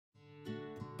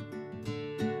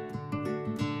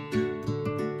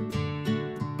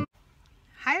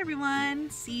everyone,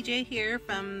 CJ here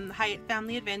from Hyatt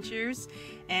Family Adventures,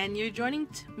 and you're joining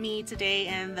me today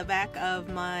in the back of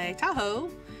my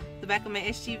Tahoe, the back of my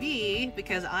SUV,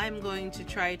 because I'm going to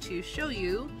try to show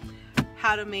you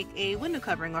how to make a window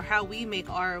covering, or how we make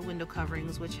our window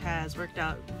coverings, which has worked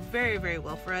out very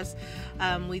well for us.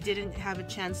 We didn't have a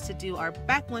chance to do our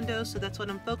back windows, so that's what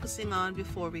I'm focusing on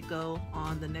before we go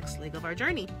on the next leg of our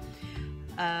journey.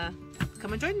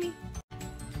 Come and join me.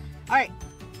 Alright,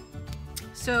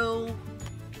 so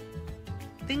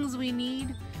things we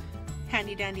need: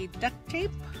 handy dandy duct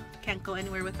tape. Can't go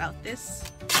anywhere without this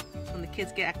when the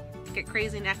kids get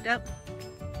crazy and act up.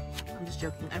 I'm just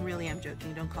joking. I really am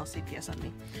joking. Don't call CPS on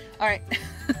me. Alright,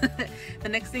 the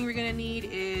next thing we're gonna need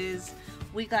is,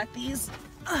 we got these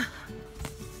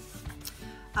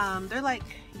they're like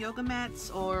yoga mats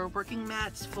or working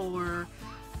mats for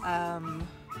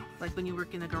like when you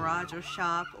work in a garage or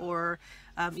shop, or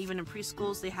even in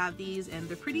preschools they have these, and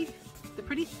they're pretty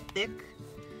thick,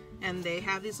 and they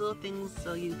have these little things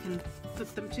so you can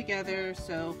put them together,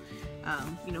 so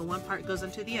you know, one part goes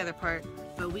into the other part.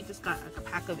 But we just got like a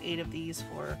pack of 8 of these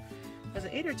for, was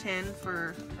it 8 or 10,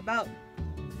 for about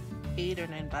 $8 or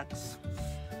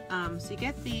 $9. So you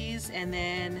get these, and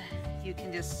then you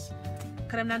can just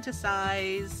cut them down to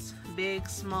size, big,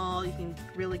 small. You can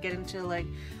really get into like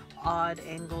odd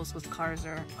angles, because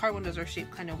car windows are shaped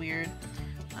kind of weird.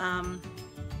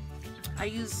 I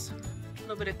use a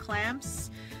little bit of clamps.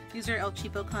 These are El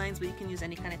Cheapo kinds, but you can use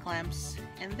any kind of clamps.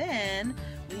 And then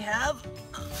we have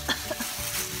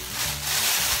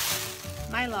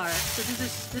Mylar. So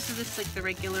this is just like the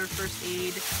regular first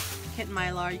aid kit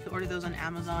Mylar. You can order those on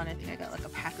Amazon. I think I got like a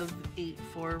pack of 8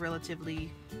 for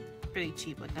relatively pretty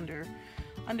cheap, like under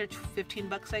 15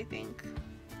 bucks, I think.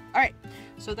 Alright,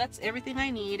 so that's everything I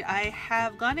need. I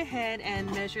have gone ahead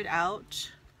and measured out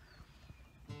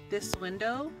this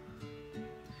window,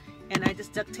 and I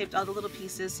just duct taped all the little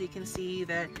pieces, so you can see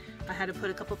that I had to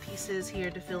put a couple pieces here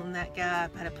to fill in that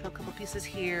gap. I had to put a couple pieces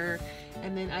here,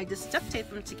 and then I just duct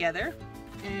taped them together,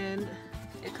 and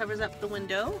it covers up the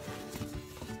window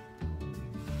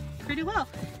pretty well.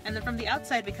 And then from the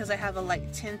outside, because I have a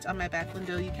light tint on my back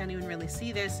window, you can't even really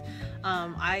see this.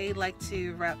 I like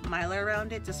to wrap Mylar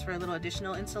around it just for a little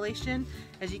additional insulation.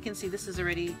 As you can see, this is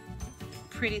already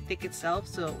pretty thick itself,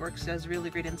 so it works as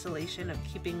really great insulation of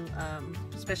keeping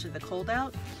especially the cold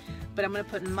out. But I'm going to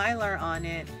put Mylar on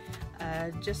it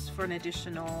just for an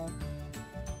additional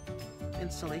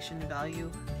insulation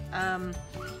value. I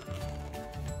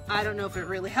don't know if it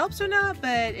really helps or not,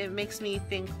 but it makes me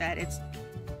think that it's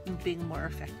being more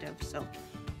effective, so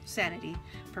sanity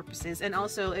purposes. And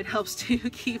also it helps to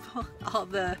keep all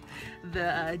the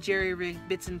jerry-rigged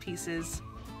bits and pieces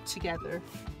together,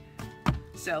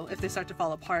 so if they start to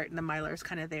fall apart, and the Mylar is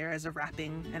kind of there as a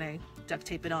wrapping, and I duct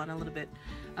tape it on a little bit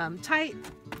tight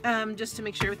just to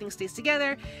make sure everything stays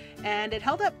together, and it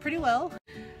held up pretty well.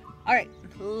 Alright,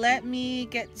 let me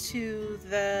get to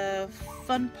the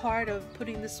fun part of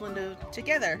putting this window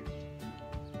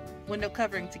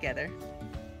covering together.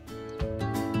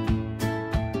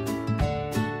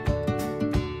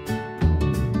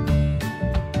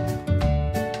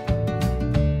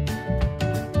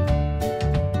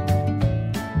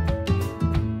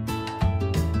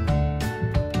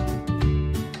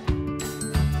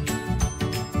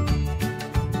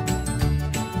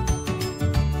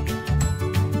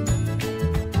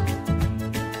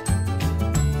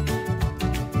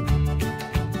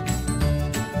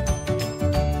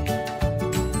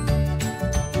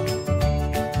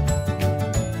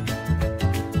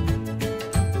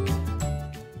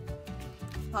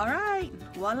 Alright,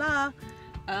 voila!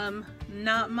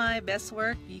 Not my best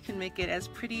work. You can make it as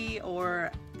pretty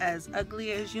or as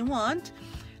ugly as you want.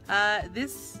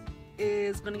 This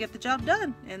is going to get the job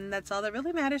done, and that's all that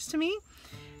really matters to me.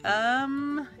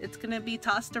 It's going to be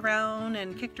tossed around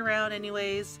and kicked around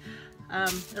anyways.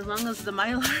 As long as the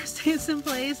Mylar stays in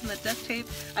place and the duct tape,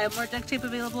 I have more duct tape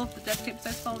available. If the duct tape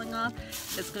starts falling off,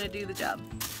 it's going to do the job.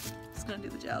 It's going to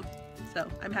do the job. So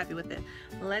I'm happy with it.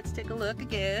 Let's take a look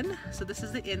again. So this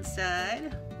is the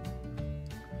inside.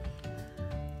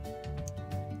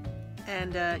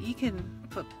 And you can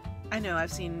put, I know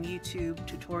I've seen YouTube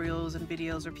tutorials and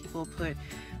videos where people put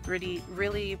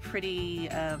really pretty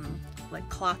like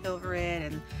cloth over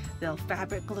it, and they'll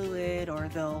fabric glue it, or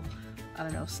they'll, I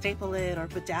don't know, staple it or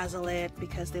bedazzle it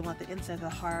because they want the inside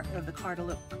of the car to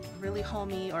look really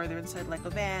homey, or they're inside like a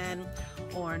van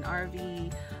or an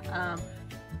RV.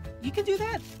 You can do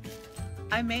that.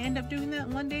 I may end up doing that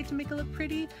one day to make it look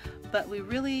pretty, but we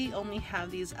really only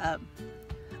have these up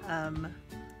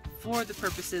for the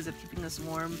purposes of keeping us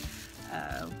warm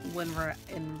when we're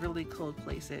in really cold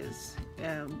places,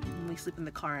 when we sleep in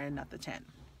the car and not the tent,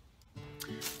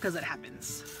 because it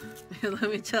happens. Let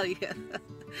me tell you,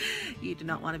 you do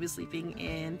not want to be sleeping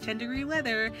in 10-degree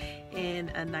weather in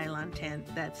a nylon tent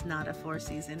that's not a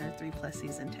 4-season or 3+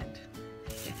 season tent.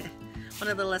 One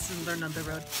of the lessons learned on the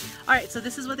road. Alright, so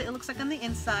this is what it looks like on the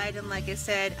inside, and like I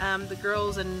said, the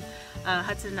girls and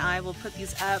Hudson and I will put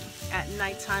these up at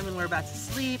nighttime when we're about to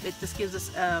sleep. It just gives us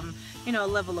you know, a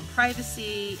level of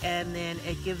privacy, and then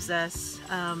it gives us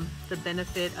the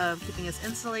benefit of keeping us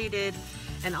insulated,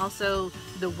 and also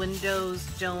the windows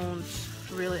don't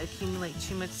really accumulate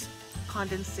too much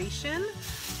condensation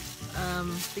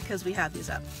because we have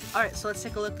these up. Alright, so let's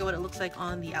take a look at what it looks like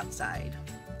on the outside.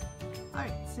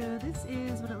 Alright, so this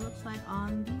is what it looks like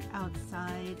on the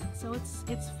outside. So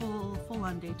it's full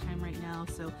on daytime right now,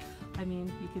 so I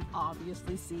mean, you can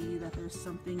obviously see that there's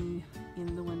something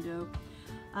in the window.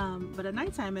 But at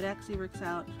nighttime it actually works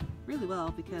out really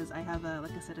well because I have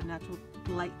like I said, a natural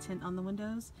light tint on the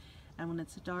windows, and when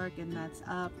it's dark and that's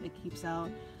up, it keeps out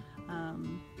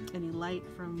any light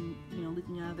from, you know,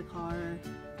 leaking out of the car.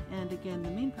 And again, the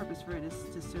main purpose for it is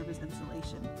to serve as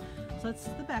insulation. So it's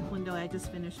the back window I just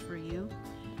finished for you.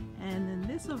 And then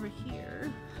this over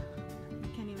here, you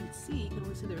can't even see, you can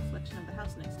only see the reflection of the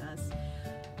house next to us.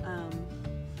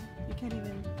 You can't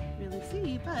even really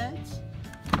see, but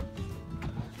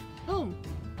boom,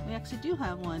 we actually do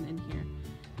have one in here.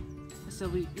 So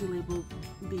we labeled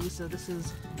these. So this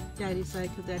is Daddy's side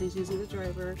because Daddy's usually the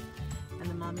driver, and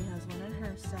then Mommy has one on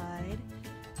her side.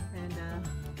 And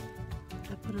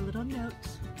I put a little note.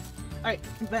 Alright,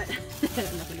 but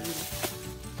I'm not gonna read it.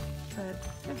 But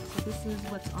yeah, so this is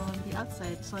what's on the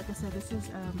outside. So like I said, this is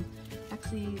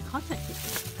actually contact paper.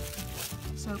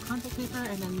 So contact paper,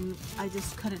 and then I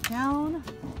just cut it down.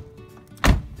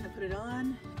 I put it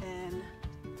on, and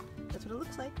that's what it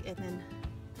looks like. And then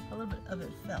a little bit of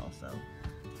it fell. So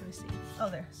let me see. Oh,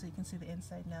 there. So you can see the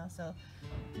inside now. So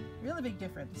really big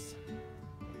difference.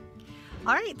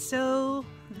 Alright, so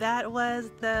that was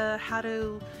the how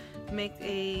to make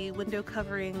a window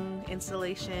covering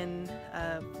installation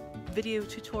video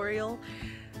tutorial.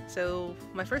 So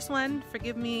my first one,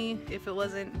 forgive me if it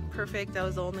wasn't perfect, I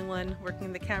was the only one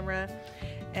working the camera,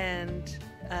 and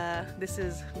this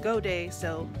is go day,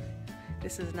 so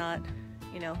this is not,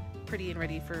 you know, pretty and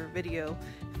ready for video,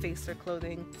 face or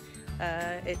clothing.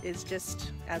 It is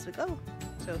just as we go.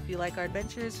 So if you like our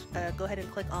adventures, go ahead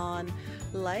and click on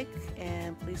like,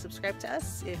 and please subscribe to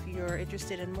us. If you're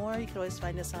interested in more, you can always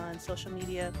find us on social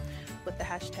media with the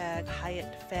hashtag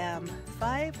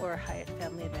HyattFam5 or Hyatt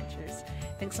Family Adventures.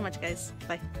 Thanks so much, guys.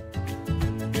 Bye.